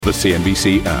The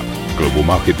CNBC app. Global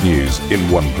market news in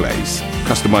one place.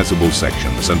 Customizable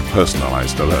sections and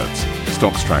personalized alerts.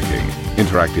 Stocks tracking,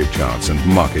 interactive charts and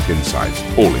market insights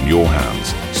all in your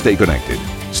hands. Stay connected.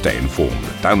 Stay informed.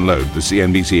 Download the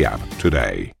CNBC app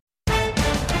today.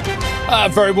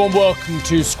 Very warm welcome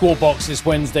to Squawk Box this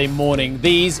Wednesday morning.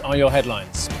 These are your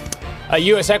headlines.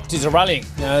 US equities are rallying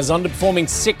as underperforming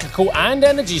cyclical and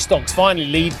energy stocks finally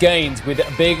lead gains, with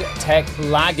big tech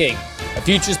lagging.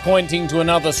 Futures pointing to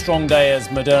another strong day as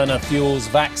Moderna fuels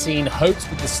vaccine hopes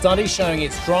with the study showing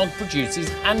its drug produces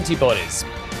antibodies.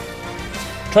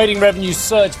 Trading revenues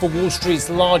surge for Wall Street's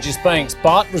largest banks,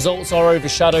 but results are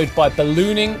overshadowed by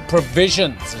ballooning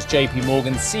provisions as JP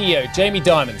Morgan CEO Jamie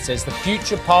Dimon says the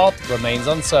future path remains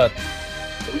uncertain.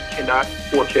 We cannot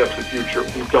forecast the future.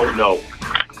 We don't know.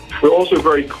 We're also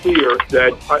very clear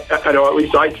that, at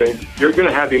least I think, you're going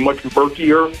to have a much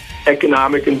murkier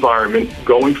economic environment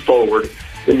going forward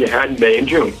than you had in May and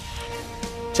June.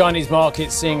 Chinese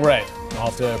markets seeing red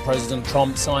after President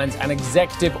Trump signs an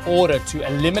executive order to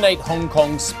eliminate Hong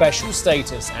Kong's special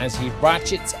status as he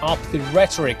ratchets up the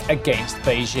rhetoric against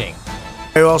Beijing.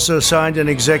 They also signed an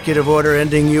executive order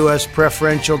ending U.S.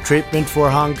 preferential treatment for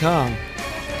Hong Kong.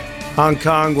 Hong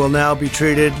Kong will now be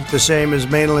treated the same as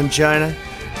mainland China.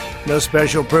 No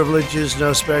special privileges,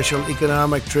 no special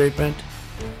economic treatment,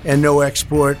 and no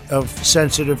export of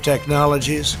sensitive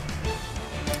technologies.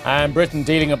 And Britain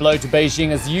dealing a blow to Beijing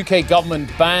as the UK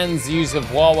government bans the use of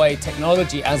Huawei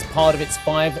technology as part of its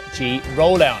 5G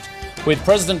rollout, with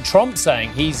President Trump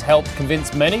saying he's helped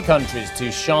convince many countries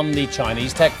to shun the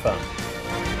Chinese tech firm.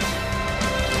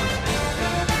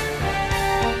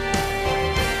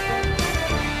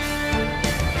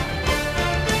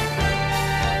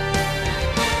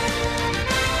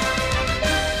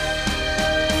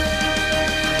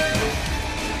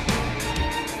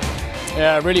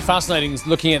 Yeah, really fascinating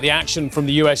looking at the action from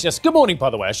the US. Yes, good morning,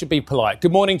 by the way. I should be polite.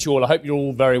 Good morning to you all. I hope you're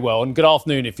all very well. And good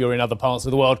afternoon if you're in other parts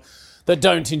of the world that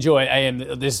don't enjoy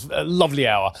AM this lovely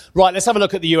hour. Right, let's have a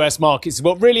look at the US markets.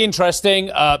 Well, really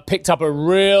interesting. Picked up a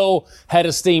real head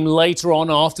of steam later on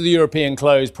after the European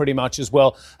close, pretty much as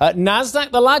well.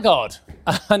 NASDAQ, the laggard.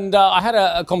 And I had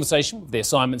a conversation with the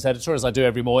assignments editor, as I do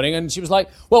every morning, and she was like,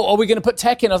 well, are we going to put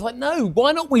tech in? I was like, no,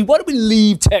 why not? Why don't we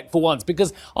leave tech for once?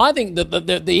 Because I think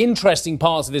that the interesting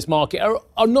parts of this market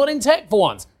are not in tech for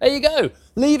once. There you go.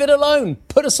 Leave it alone.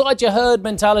 Put aside your herd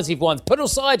mentality for once. Put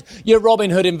aside your Robin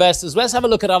Hood investors. Let's have a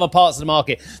look at other parts of the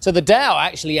market. So the Dow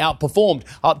actually outperformed,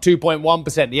 up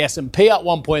 2.1%. The S&P up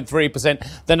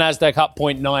 1.3%. The NASDAQ up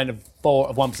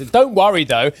 0.94%. Don't worry,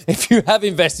 though, if you have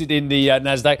invested in the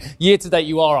NASDAQ, year-to-date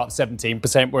you are up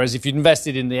 17%, whereas if you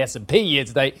invested in the S&P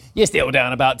year-to-date, you're still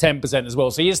down about 10% as well.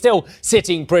 So you're still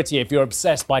sitting pretty if you're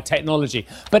obsessed by technology.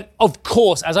 But, of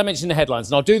course, as I mentioned in the headlines,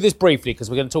 and I'll do this briefly because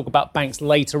we're going to talk about banks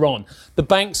later on, the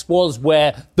banks was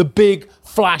where the big,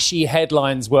 flashy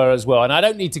headlines were as well. And I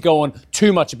don't need to go on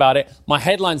too much about it. My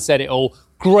headline said it all.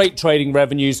 Great trading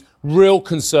revenues, real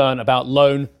concern about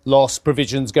loan loss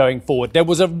provisions going forward. There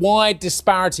was a wide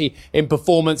disparity in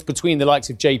performance between the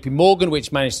likes of JP Morgan,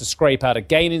 which managed to scrape out a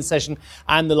gain in session,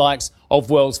 and the likes of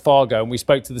Wells Fargo. And we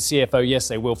spoke to the CFO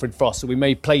yesterday, Wilfred Frost, so we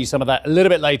may play you some of that a little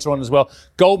bit later on as well.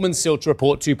 Goldman still to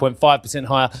report 2.5%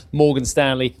 higher, Morgan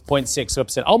Stanley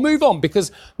 0.6%. I'll move on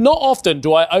because not often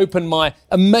do I open my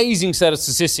amazing set of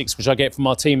statistics, which I get from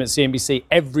our team at CNBC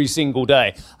every single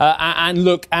day, and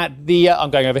look at the...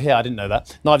 I'm going over here, I didn't know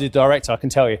that. Neither did the director, I can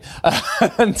tell you.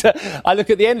 And I look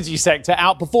at the energy sector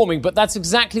outperforming, but that's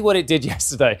exactly what it did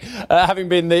yesterday, having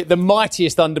been the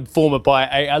mightiest underperformer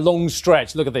by a long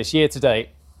stretch. Look at this, year to date.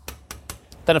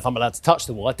 Don't know if I'm allowed to touch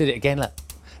the wall. I did it again. Look.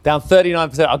 Down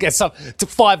 39%. I'll get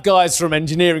five guys from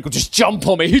engineering will just jump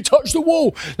on me. You touched the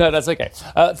wall. No, that's okay.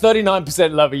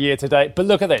 39% lower year to date. But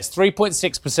look at this,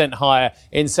 3.6% higher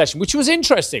in session, which was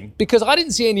interesting because I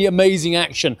didn't see any amazing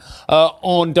action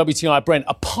on WTI Brent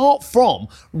apart from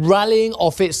rallying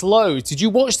off its lows. Did you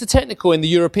watch the technical in the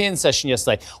European session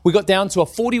yesterday? We got down to a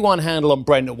 41 handle on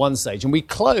Brent at one stage and we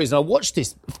closed. And I watched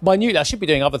this minutely. I should be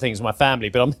doing other things with my family,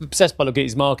 but I'm obsessed by looking at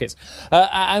these markets.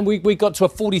 And we got to a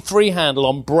 43 handle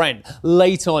on Brent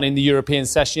late on in the European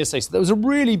session yesterday. So there was a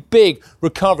really big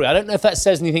recovery. I don't know if that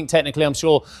says anything technically. I'm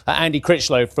sure Andy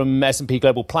Critchlow from S&P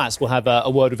Global Platts will have a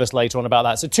word with us later on about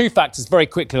that. So two factors very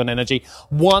quickly on energy.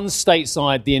 One,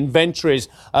 stateside, the inventories,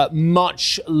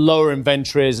 much lower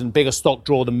inventories and bigger stock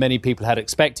draw than many people had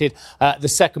expected. The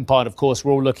second part, of course,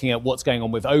 we're all looking at what's going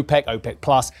on with OPEC, OPEC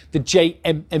Plus, the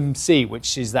JMMC,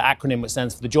 which is the acronym which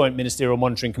stands for the Joint Ministerial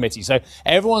Monitoring Committee. So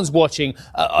everyone's watching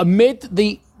amid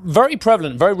the very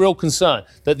prevalent, very real concern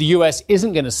that the US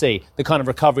isn't going to see the kind of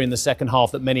recovery in the second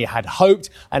half that many had hoped.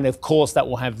 And of course, that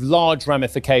will have large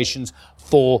ramifications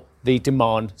for the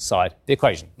demand side of the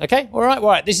equation. Okay, all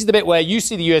right. This is the bit where you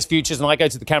see the US futures and I go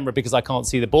to the camera because I can't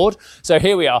see the board. So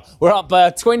here we are. We're up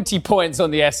 20 points on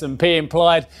the S&P,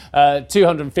 implied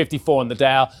 254 on the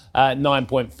Dow,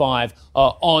 9.5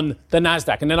 on the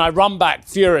Nasdaq. And then I run back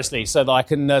furiously so that I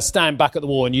can stand back at the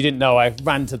wall. And you didn't know I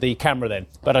ran to the camera then,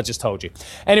 but I just told you.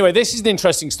 Anyway, this is an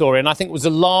interesting story, and I think it was a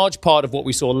large part of what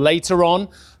we saw later on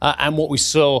and what we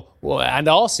saw and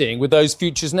are seeing with those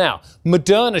futures now.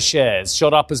 Moderna shares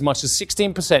shot up as much as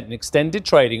 16% in extended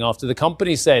trading after the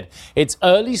company said its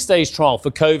early-stage trial for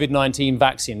COVID-19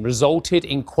 vaccine resulted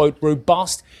in, quote,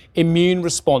 robust immune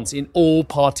response in all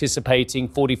participating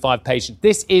 45 patients.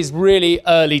 This is really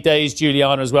early days,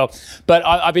 Juliana, as well. But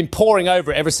I've been poring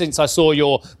over it ever since I saw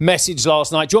your message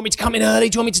last night. Do you want me to come in early?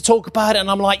 Do you want me to talk about it?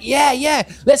 And I'm like, yeah,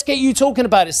 let's get you talking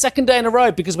about it. Second day in a row,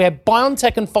 because we had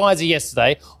BioNTech and Pfizer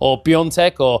yesterday, or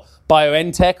BioNTech, or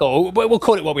BioNTech, or we'll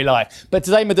call it what we like. But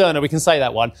today, Moderna, we can say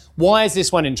that one. Why is this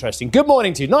one interesting? Good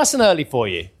morning to you. Nice and early for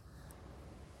you.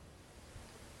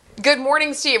 Good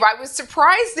morning, Steve. I was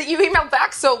surprised that you emailed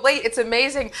back so late. It's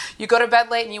amazing. You go to bed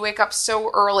late and you wake up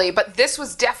so early. But this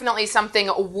was definitely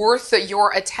something worth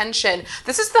your attention.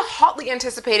 This is the hotly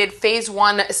anticipated phase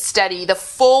 1 study, the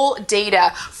full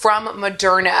data from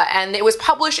Moderna. And it was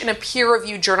published in a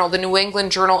peer-reviewed journal, the New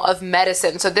England Journal of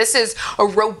Medicine. So this is a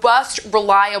robust,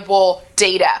 reliable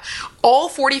data. All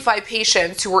 45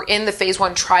 patients who were in the phase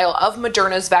 1 trial of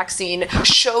Moderna's vaccine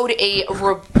showed a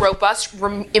robust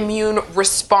immune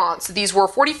response. These were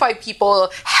 45 people,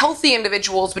 healthy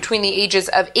individuals between the ages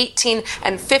of 18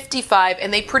 and 55,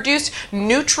 and they produced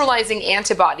neutralizing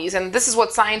antibodies. And this is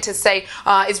what scientists say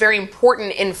is very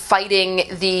important in fighting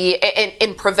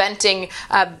in preventing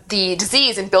the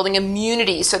disease and building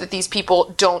immunity so that these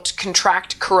people don't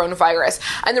contract coronavirus.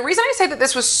 And the reason I say that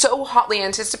this was so hotly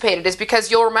anticipated is because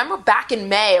you'll remember back in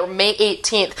May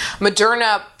 18th,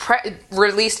 Moderna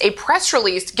released a press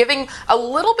release giving a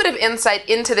little bit of insight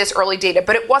into this early data,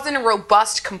 but it wasn't a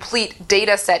robust, complete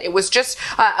data set. It was just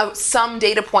some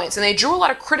data points, and they drew a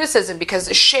lot of criticism because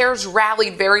the shares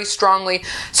rallied very strongly.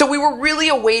 So we were really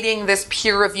awaiting this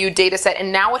peer-reviewed data set,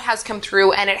 and now it has come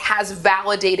through, and it has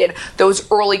validated those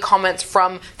early comments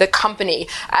from the company.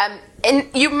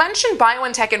 And you mentioned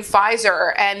BioNTech and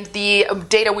Pfizer and the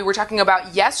data we were talking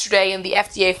about yesterday in the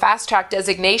FDA Fast Track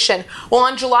designation. Well,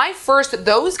 on July 1st,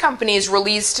 those companies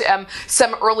released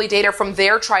some early data from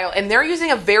their trial, and they're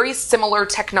using a very similar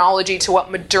technology to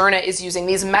what Moderna is using,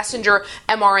 these messenger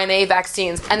mRNA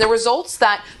vaccines. And the results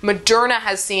that Moderna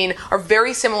has seen are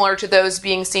very similar to those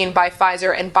being seen by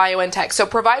Pfizer and BioNTech. So it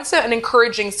provides an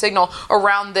encouraging signal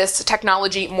around this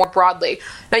technology more broadly.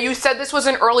 Now, you said this was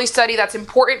an early study. That's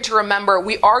important to remember.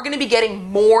 We are going to be getting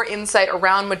more insight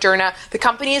around Moderna. The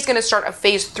company is going to start a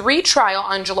phase 3 trial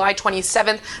on July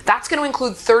 27th. That's going to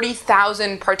include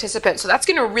 30,000 participants. So that's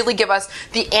going to really give us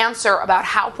the answer about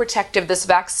how protective this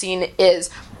vaccine is.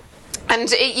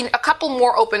 And a couple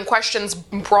more open questions,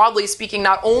 broadly speaking,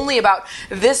 not only about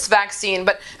this vaccine,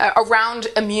 but around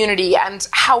immunity and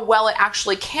how well it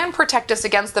actually can protect us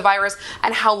against the virus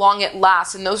and how long it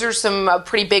lasts. And those are some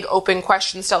pretty big open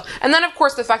questions still. And then, of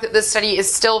course, the fact that this study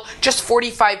is still just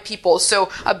 45 people. So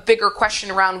a bigger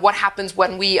question around what happens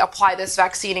when we apply this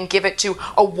vaccine and give it to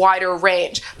a wider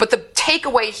range. But the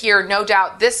takeaway here, no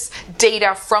doubt, this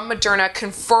data from Moderna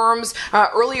confirms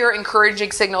earlier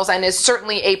encouraging signals and is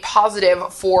certainly a positive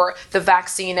for the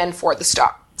vaccine and for the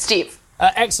stock. Steve.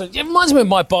 Excellent. It reminds me of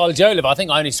my biology, Oliver. I think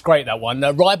I only scraped that one.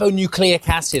 Ribonucleic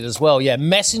acid as well. Yeah,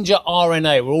 messenger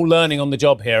RNA. We're all learning on the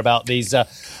job here about these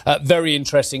very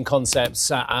interesting concepts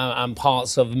and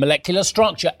parts of molecular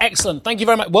structure. Excellent. Thank you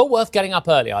very much. Well worth getting up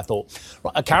early, I thought.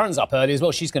 Right, Karen's up early as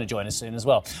well. She's going to join us soon as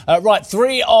well. Right,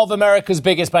 3 of America's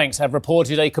biggest banks have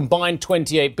reported a combined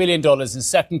 $28 billion in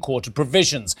second quarter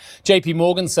provisions. JP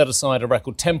Morgan set aside a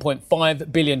record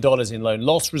 $10.5 billion in loan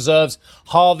loss reserves,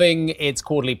 halving its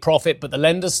quarterly profit, but the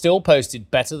lender still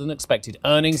posted better than expected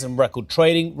earnings and record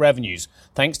trading revenues,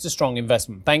 thanks to strong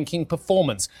investment banking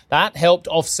performance. That helped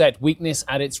offset weakness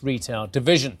at its retail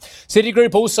division.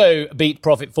 Citigroup also beat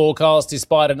profit forecasts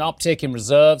despite an uptick in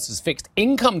reserves as fixed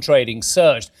income trading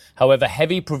surged. However,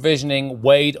 heavy provisioning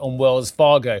weighed on Wells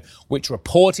Fargo, which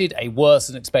reported a worse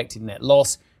than expected net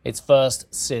loss, its first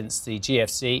since the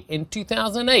GFC in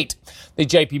 2008. The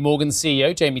JP Morgan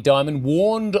CEO, Jamie Dimon,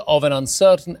 warned of an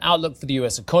uncertain outlook for the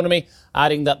US economy,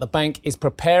 adding that the bank is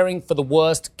preparing for the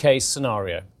worst case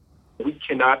scenario. We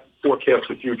cannot forecast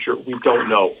the future. We don't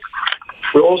know.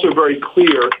 We're also very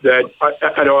clear that,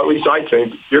 at least I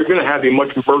think, you're going to have a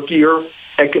much murkier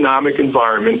economic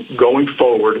environment going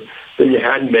forward than you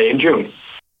had in May and June.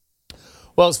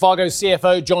 Wells Fargo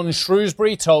CFO John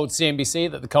Shrewsbury told CNBC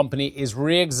that the company is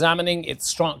re-examining its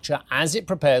structure as it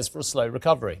prepares for a slow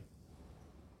recovery.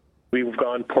 We've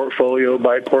gone portfolio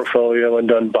by portfolio and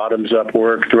done bottoms-up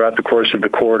work throughout the course of the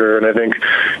quarter, and I think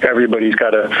everybody's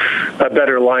got a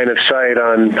better line of sight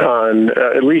on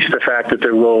at least the fact that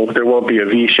there won't be a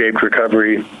V-shaped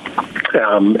recovery,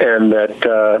 and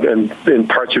that in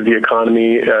parts of the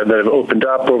economy that have opened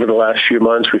up over the last few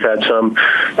months, we've had some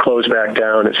close back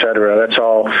down, et cetera. That's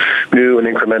all new and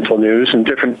incremental news, and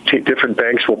different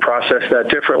banks will process that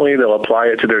differently. They'll apply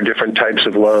it to their different types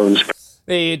of loans.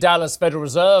 The Dallas Federal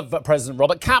Reserve President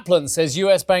Robert Kaplan says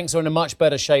U.S. banks are in a much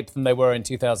better shape than they were in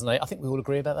 2008. I think we all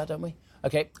agree about that, don't we?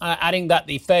 OK, adding that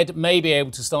the Fed may be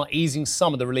able to start easing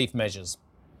some of the relief measures.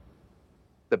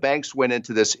 The banks went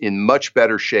into this in much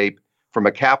better shape from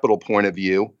a capital point of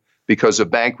view because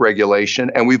of bank regulation.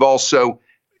 And we've also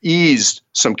eased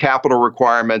some capital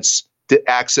requirements to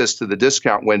access to the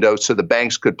discount window so the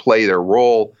banks could play their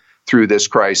role through this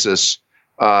crisis.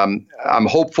 I'm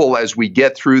hopeful as we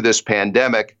get through this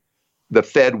pandemic, the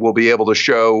Fed will be able to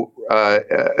show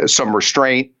some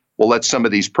restraint. We'll let some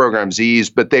of these programs ease,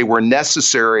 but they were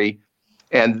necessary.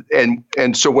 And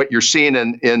so what you're seeing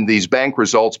in these bank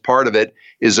results, part of it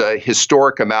is a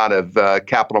historic amount of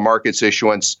capital markets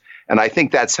issuance. And I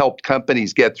think that's helped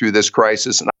companies get through this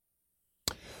crisis.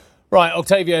 Right,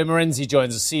 Octavio Morenzi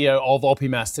joins us, CEO of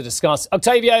Oppimas, to discuss.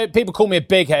 Octavio, people call me a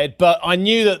big head, but I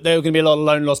knew that there were going to be a lot of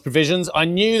loan loss provisions. I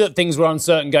knew that things were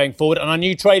uncertain going forward, and I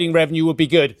knew trading revenue would be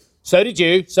good. So did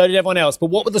you, so did everyone else. But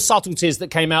what were the subtleties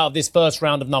that came out of this first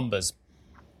round of numbers?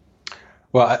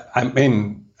 Well, I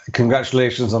mean,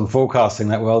 congratulations on forecasting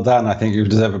that. Well done. I think you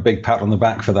deserve a big pat on the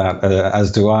back for that,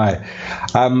 as do I.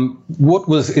 What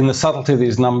was in the subtlety of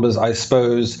these numbers, I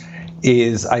suppose,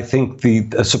 is I think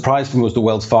the surprise for me was the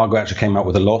Wells Fargo actually came out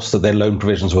with a loss, that their loan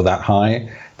provisions were that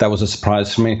high. That was a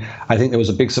surprise for me. I think there was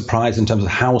a big surprise in terms of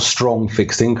how strong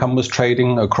fixed income was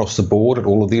trading across the board at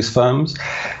all of these firms.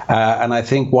 And I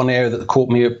think one area that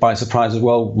caught me by surprise as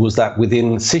well was that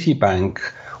within Citibank,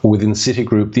 within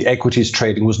Citigroup, the equities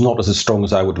trading was not as strong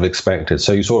as I would have expected.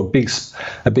 So you saw a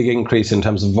big increase in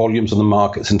terms of volumes on the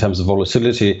markets, in terms of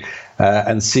volatility,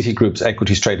 and Citigroup's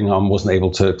equities trading arm wasn't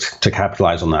able to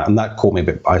capitalize on that. And that caught me a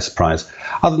bit by surprise.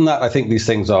 Other than that, I think these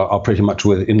things are pretty much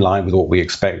in line with what we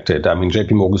expected. I mean,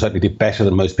 JP Morgan certainly did better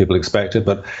than most people expected,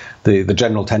 but the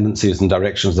general tendencies and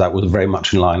directions of that was very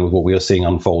much in line with what we are seeing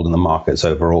unfold in the markets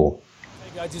overall.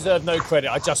 I deserve no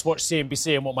credit. I just watched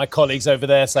CNBC and what my colleagues over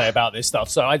there say about this stuff.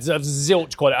 So I deserve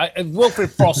zilch credit.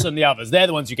 Wilfred Frost and the others, they're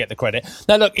the ones who get the credit.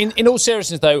 Now, look, in all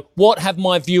seriousness, though, what have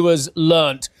my viewers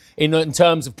learnt in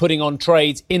terms of putting on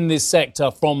trades in this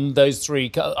sector from those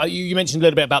three? You mentioned a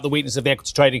little bit about the weakness of the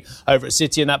equity trading over at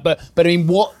Citi and that, but I mean,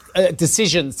 what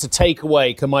decisions to take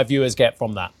away can my viewers get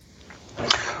from that?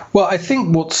 Well, I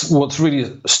think what's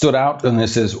really stood out in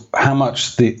this is how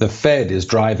much the Fed is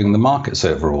driving the markets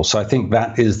overall. So I think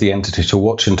that is the entity to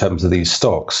watch in terms of these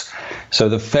stocks. So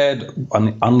the Fed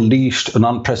unleashed an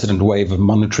unprecedented wave of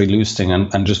monetary loosening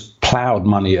and just plowed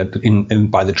money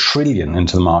by the trillion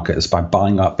into the markets by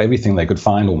buying up everything they could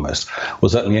find almost, or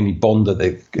certainly any bond that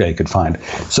they could find.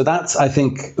 So that's, I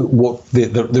think, what the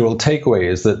real takeaway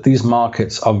is, that these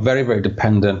markets are very, very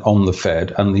dependent on the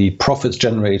Fed, and the profits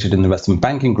generated in the investment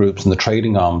banking groups and the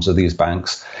trading arms of these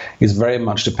banks is very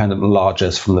much dependent on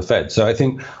largesse from the Fed. So I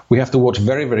think we have to watch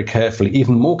very, very carefully,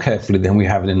 even more carefully than we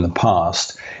have in the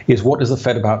past, is what is the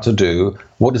Fed about to do?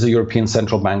 What is the European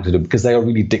Central Bank to do? Because they are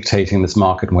really dictating this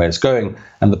market and where it's going.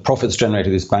 And the profits generated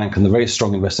in this bank and the very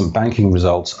strong investment banking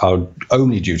results are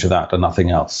only due to that and nothing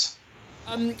else.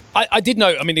 I did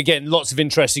note, I mean, again, lots of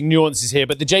interesting nuances here,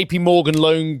 but the JP Morgan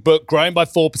loan book growing by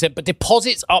 4%, but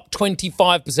deposits up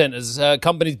 25% as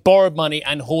companies borrowed money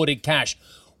and hoarded cash.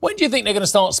 When do you think they're going to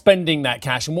start spending that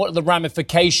cash, and what are the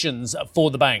ramifications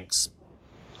for the banks?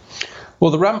 Well,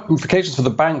 the ramifications for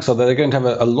the banks are that they're going to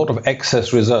have a lot of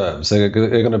excess reserves. They're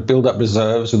going to build up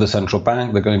reserves with the central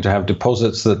bank. They're going to have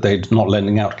deposits that they're not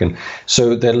lending out again.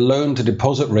 So their loan to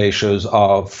deposit ratios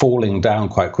are falling down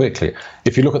quite quickly.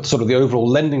 If you look at sort of the overall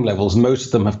lending levels, most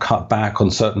of them have cut back on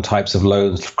certain types of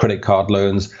loans, credit card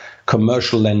loans.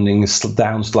 Commercial lending is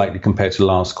down slightly compared to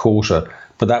last quarter.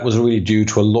 But that was really due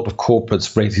to a lot of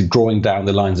corporates basically drawing down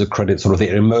the lines of credit, sort of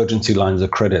their emergency lines of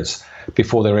credits,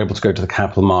 before they were able to go to the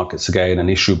capital markets again and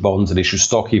issue bonds and issue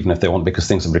stock, even if they want, because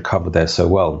things have recovered there so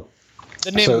well.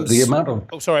 The NIMs, so the amount of...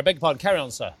 Oh, sorry, I beg your pardon. Carry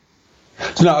on, sir.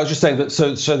 So no, I was just saying that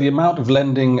so the amount of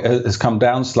lending has come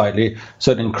down slightly.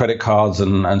 Certainly credit cards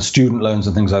and student loans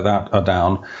and things like that are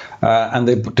down. And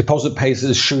the deposit pace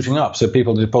is shooting up. So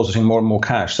people are depositing more and more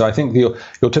cash. So I think your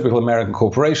typical American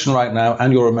corporation right now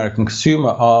and your American consumer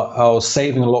are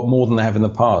saving a lot more than they have in the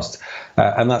past.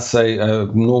 And that's a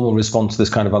normal response to this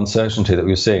kind of uncertainty that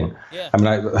we're seeing. Yeah. I mean,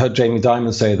 I heard Jamie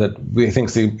Dimon say that he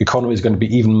thinks the economy is going to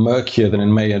be even murkier than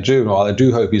in May and June. Well, I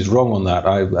do hope he's wrong on that.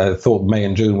 I thought May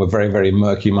and June were very, very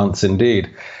murky months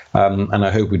indeed. And I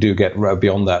hope we do get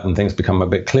beyond that and things become a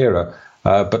bit clearer.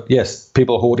 But yes,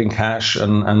 people are hoarding cash,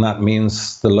 and that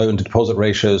means the loan to deposit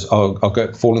ratios are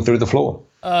falling through the floor.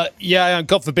 And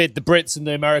God forbid the Brits and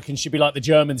the Americans should be like the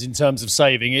Germans in terms of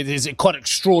saving. It is quite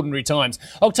extraordinary times.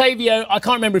 Octavio, I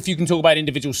can't remember if you can talk about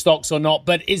individual stocks or not,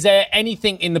 but is there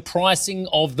anything in the pricing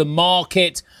of the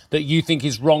market that you think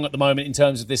is wrong at the moment in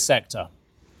terms of this sector?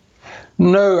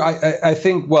 No, I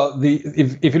think, well,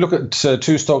 if you look at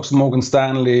two stocks, Morgan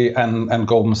Stanley and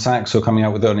Goldman Sachs, who are coming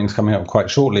out with earnings coming up quite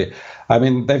shortly, I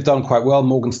mean, they've done quite well.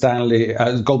 Morgan Stanley,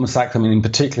 Goldman Sachs, I mean, in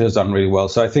particular, has done really well.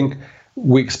 So I think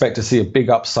we expect to see a big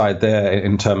upside there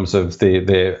in terms of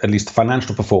the at least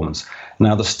financial performance.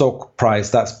 Now, the stock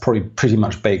price, that's probably pretty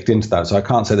much baked into that. So I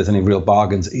can't say there's any real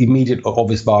bargains, immediate or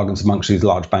obvious bargains amongst these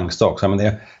large bank stocks. I mean,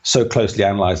 they're so closely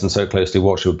analyzed and so closely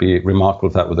watched. It would be remarkable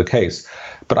if that were the case.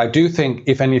 But I do think,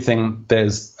 if anything,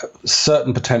 there's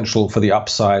certain potential for the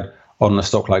upside on a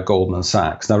stock like Goldman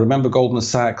Sachs. Now, remember, Goldman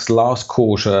Sachs last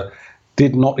quarter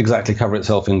did not exactly cover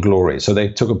itself in glory. So they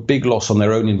took a big loss on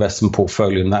their own investment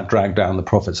portfolio, and that dragged down the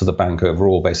profits of the bank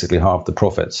overall, basically half the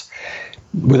profits.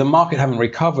 With the market having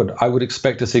recovered, I would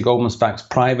expect to see Goldman Sachs'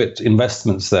 private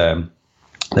investments there,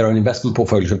 their own investment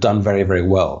portfolios, have done very, very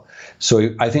well.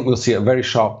 So I think we'll see a very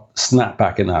sharp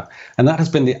snapback in that. And that has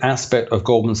been the aspect of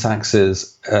Goldman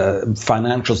Sachs's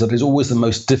financials that is always the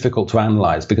most difficult to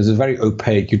analyze, because it's very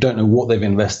opaque. You don't know what they've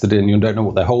invested in. You don't know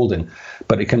what they're holding.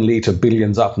 But it can lead to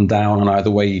billions up and down on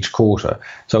either way each quarter.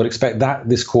 So I would expect that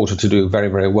this quarter to do very,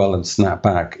 very well and snap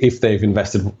back if they've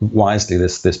invested wisely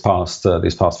this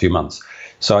past few months.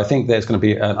 So I think there's going to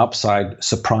be an upside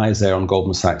surprise there on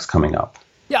Goldman Sachs coming up.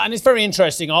 Yeah, and it's very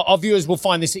interesting. Our viewers will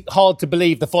find this hard to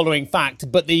believe, the following fact,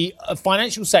 but the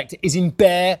financial sector is in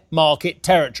bear market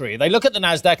territory. They look at the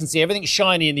NASDAQ and see everything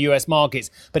shiny in the US markets,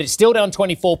 but it's still down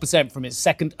 24% from its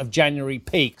 2nd of January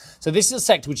peak. So this is a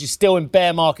sector which is still in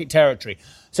bear market territory.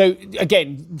 So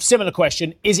again, similar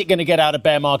question, is it going to get out of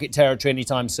bear market territory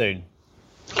anytime soon?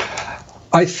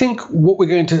 I think what we're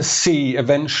going to see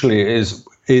eventually is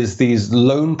these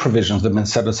loan provisions that have been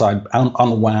set aside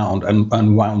unwound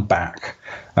and wound back.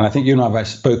 And I think you and I have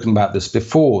spoken about this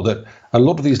before, that a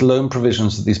lot of these loan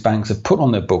provisions that these banks have put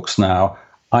on their books now,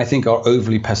 I think, are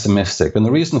overly pessimistic. And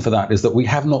the reason for that is that we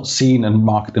have not seen a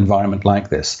market environment like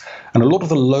this. And a lot of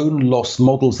the loan loss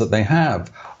models that they have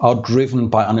are driven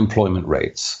by unemployment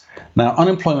rates. Now,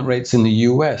 unemployment rates in the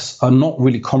US are not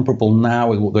really comparable now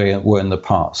with what they were in the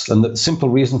past. And the simple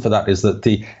reason for that is that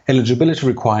the eligibility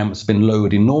requirements have been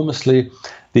lowered enormously.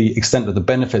 The extent of the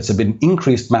benefits have been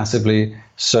increased massively.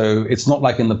 So it's not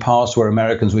like in the past where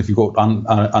Americans, if you got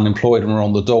unemployed and were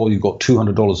on the dole, you got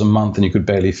 $200 a month and you could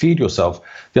barely feed yourself.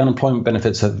 The unemployment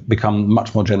benefits have become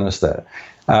much more generous there.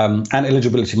 And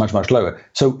eligibility much, much lower.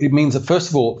 So it means that, first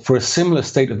of all, for a similar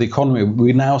state of the economy,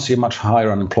 we now see a much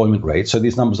higher unemployment rate. So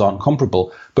these numbers aren't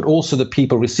comparable, but also the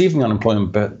people receiving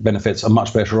unemployment benefits are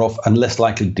much better off and less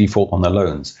likely to default on their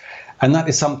loans. And that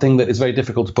is something that is very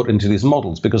difficult to put into these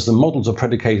models, because the models are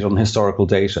predicated on historical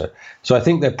data. So I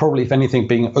think they're probably, if anything,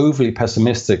 being overly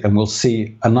pessimistic, and we'll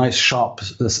see a nice sharp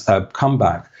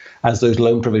comeback as those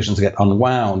loan provisions get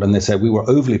unwound and they say, we were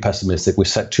overly pessimistic, we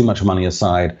set too much money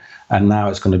aside, and now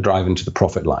it's going to drive into the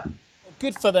profit line.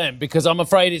 Good for them, because I'm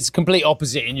afraid it's complete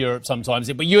opposite in Europe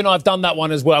sometimes. But you and I have done that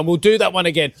one as well, and we'll do that one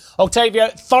again. Octavio,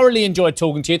 thoroughly enjoyed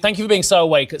talking to you. Thank you for being so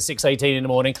awake at 6:18 in the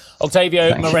morning.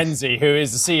 Octavio Marenzi, who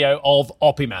is the CEO of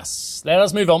Oppimas. Let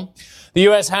us move on. The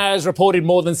US has reported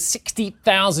more than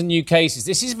 60,000 new cases.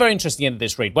 This is a very interesting end of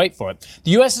this read. Wait for it.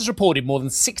 The US has reported more than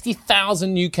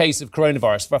 60,000 new cases of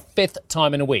coronavirus for a 5th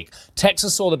time in a week.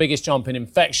 Texas saw the biggest jump in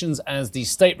infections as the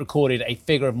state recorded a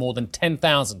figure of more than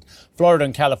 10,000. Florida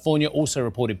and California also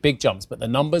reported big jumps, but the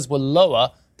numbers were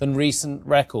lower than recent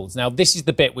records. Now, this is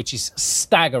the bit which is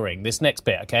staggering, this next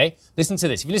bit, okay? Listen to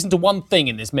this. If you listen to one thing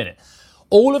in this minute,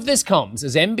 all of this comes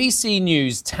as NBC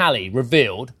News tally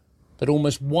revealed that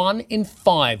almost 1 in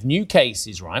 5 new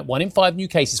cases, right? 1 in 5 new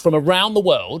cases from around the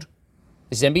world.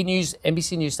 This is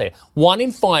NBC News data. 1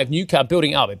 in 5 new cases,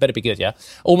 building up, it better be good, yeah?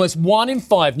 Almost 1 in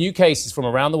 5 new cases from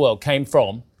around the world came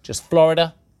from just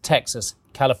Florida, Texas,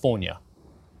 California.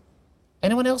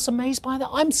 Anyone else amazed by that?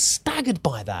 I'm staggered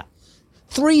by that.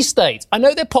 3 states. I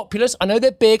know they're populous. I know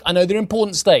they're big. I know they're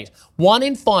important states. 1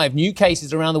 in 5 new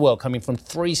cases around the world coming from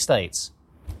 3 states.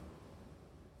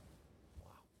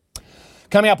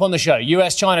 Coming up on the show,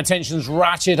 US-China tensions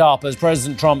ratchet up as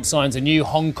President Trump signs a new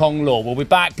Hong Kong law. We'll be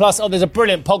back. Plus, there's a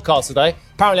brilliant podcast today.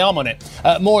 Apparently I'm on it.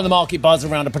 More on the market buzz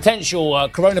around a potential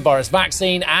coronavirus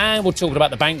vaccine, and we'll talk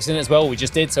about the banks in it as well. We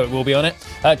just did, so it will be on it.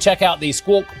 Check out the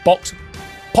Squawk Box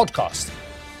podcast.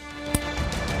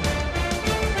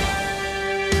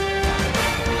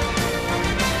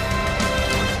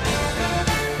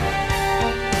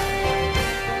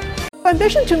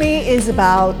 Ambition to me is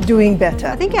about doing better.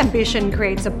 I think ambition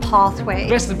creates a pathway.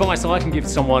 The best advice I can give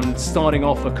someone starting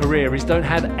off a career is don't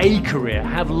have a career,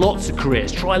 have lots of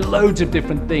careers. Try loads of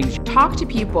different things. Talk to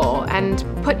people and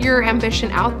put your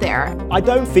ambition out there. I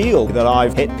don't feel that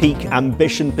I've hit peak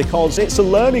ambition because it's a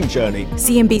learning journey.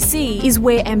 CNBC is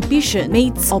where ambition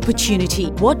meets opportunity.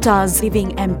 What does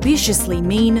living ambitiously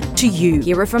mean to you?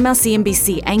 Hear it from our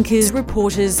CNBC anchors,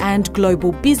 reporters, and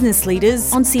global business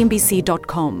leaders on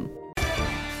CNBC.com.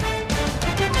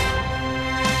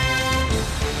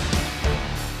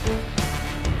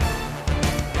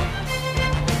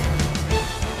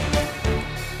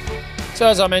 So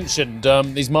as I mentioned,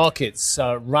 these markets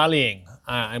rallying,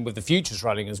 and with the futures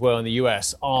rallying as well in the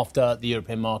US after the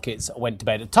European markets went to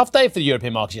bed. A tough day for the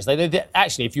European markets yesterday. They did,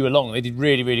 actually, if you were long, they did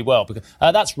really, really well. Because,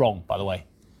 that's wrong, by the way.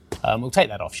 We'll take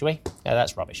that off, shall we? Yeah,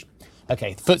 that's rubbish.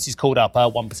 Okay, the FTSE's called up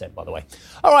 1%, by the way.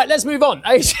 All right, let's move on.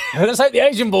 Let's hope the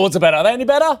Asian boards are better. Are they any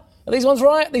better? Are these ones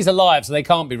right? These are live, so they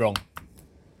can't be wrong.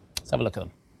 Let's have a look at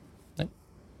them.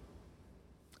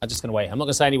 I'm just going to wait. I'm not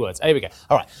going to say any words. Here we go.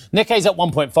 All right. Nikkei's up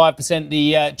 1.5%.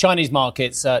 The Chinese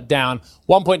market's down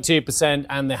 1.2%,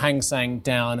 and the Hang Seng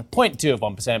down 0.2 of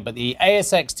 1%. But the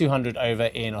ASX 200 over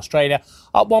in Australia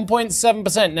up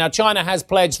 1.7%. Now, China has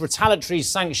pledged retaliatory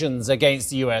sanctions against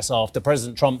the US after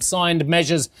President Trump signed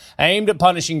measures aimed at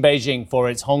punishing Beijing for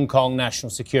its Hong Kong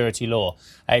national security law.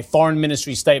 A foreign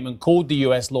ministry statement called the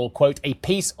US law, quote, a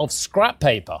piece of scrap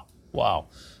paper. Wow.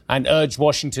 And urged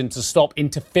Washington to stop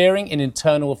interfering in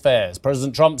internal affairs.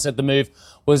 President Trump said the move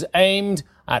was aimed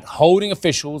at holding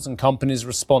officials and companies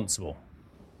responsible.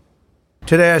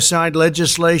 Today I signed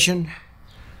legislation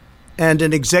and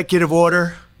an executive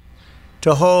order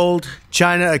to hold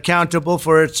China accountable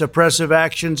for its oppressive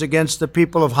actions against the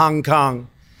people of Hong Kong.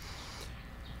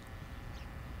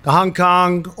 The Hong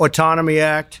Kong Autonomy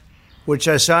Act, which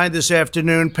I signed this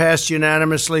afternoon, passed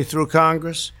unanimously through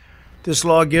Congress. This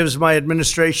law gives my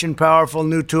administration powerful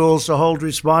new tools to hold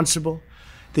responsible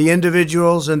the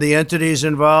individuals and the entities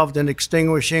involved in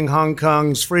extinguishing Hong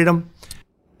Kong's freedom.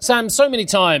 Sam, so many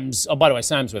times, by the way,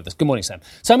 Sam's with us. Good morning, Sam.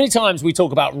 So many times we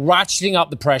talk about ratcheting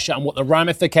up the pressure and what the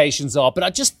ramifications are, but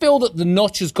I just feel that the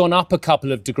notch has gone up a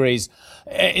couple of degrees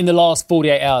in the last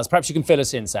 48 hours. Perhaps you can fill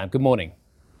us in, Sam. Good morning.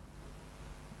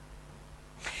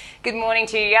 Good morning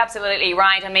to you. You're absolutely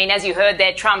right. I mean, as you heard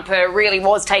there, Trump really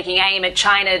was taking aim at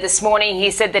China this morning.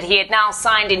 He said that he had now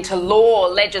signed into law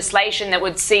legislation that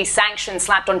would see sanctions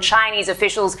slapped on Chinese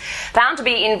officials found to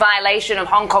be in violation of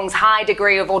Hong Kong's high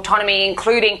degree of autonomy,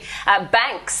 including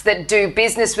banks that do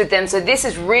business with them. So this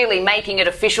is really making it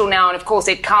official now. And of course,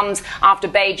 it comes after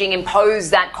Beijing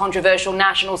imposed that controversial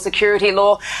national security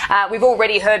law. We've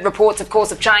already heard reports, of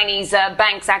course, of Chinese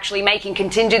banks actually making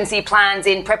contingency plans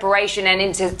in preparation and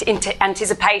into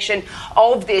anticipation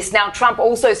of this. Now, Trump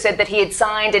also said that he had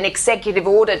signed an executive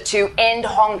order to end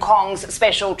Hong Kong's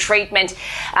special treatment,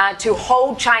 to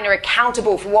hold China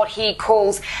accountable for what he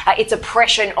calls its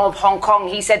oppression of Hong Kong.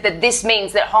 He said that this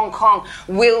means that Hong Kong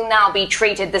will now be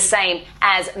treated the same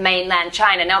as mainland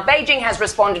China. Now, Beijing has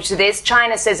responded to this.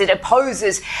 China says it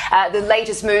opposes the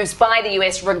latest moves by the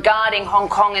US regarding Hong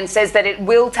Kong and says that it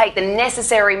will take the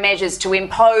necessary measures to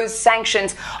impose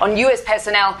sanctions on US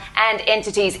personnel and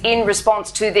entities in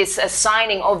response to this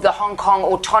signing of the Hong Kong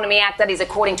Autonomy Act. That is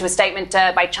according to a statement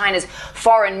by China's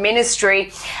foreign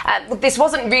ministry. This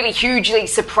wasn't really hugely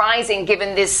surprising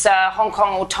given this Hong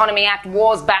Kong Autonomy Act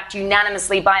was backed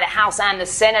unanimously by the House and the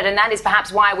Senate, and that is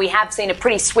perhaps why we have seen a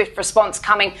pretty swift response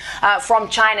coming from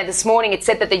China this morning. It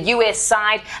said that the US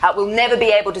side will never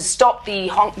be able to stop the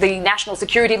national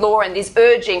security law and is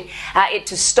urging it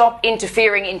to stop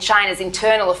interfering in China's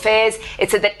internal affairs. It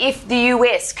said that if the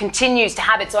US continues to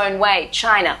have its its own way,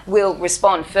 China will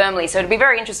respond firmly. So it'll be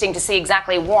very interesting to see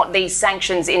exactly what these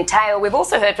sanctions entail. We've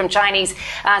also heard from Chinese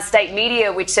state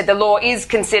media, which said the law is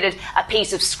considered a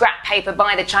piece of scrap paper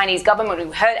by the Chinese government.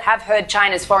 We have heard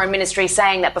China's foreign ministry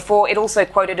saying that before. It also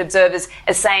quoted observers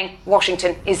as saying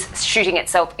Washington is shooting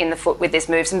itself in the foot with this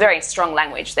move. Some very strong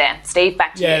language there. Steve,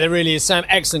 back to you. Yeah, there really is, Sam.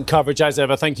 Excellent coverage as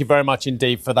ever. Thank you very much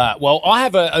indeed for that. Well, I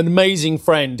have an amazing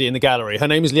friend in the gallery. Her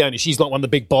name is Leonie. She's like one of the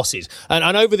big bosses.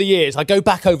 And over the years, I go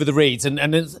back over the reads and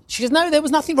she goes, no, there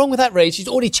was nothing wrong with that read. She's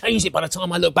already changed it by the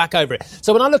time I look back over it.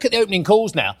 So when I look at the opening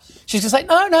calls now, she's going to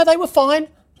say, no, they were fine.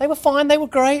 They were fine. They were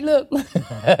great. Look.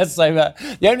 So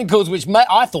the opening calls, which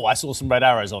I thought I saw some red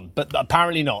arrows on, but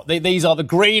apparently not. These are the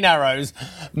green arrows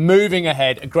moving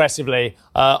ahead aggressively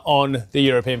on the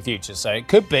European futures. So it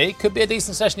could be a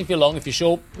decent session if you're long. If you're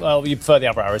short, well, you prefer the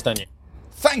other arrows, don't you?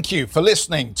 Thank you for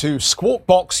listening to Squawk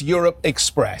Box Europe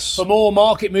Express. For more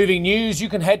market-moving news, you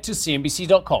can head to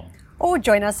cnbc.com. Or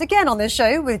join us again on the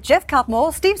show with Jeff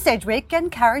Cutmore, Steve Sedgwick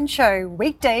and Karen Cho,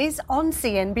 weekdays on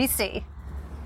CNBC.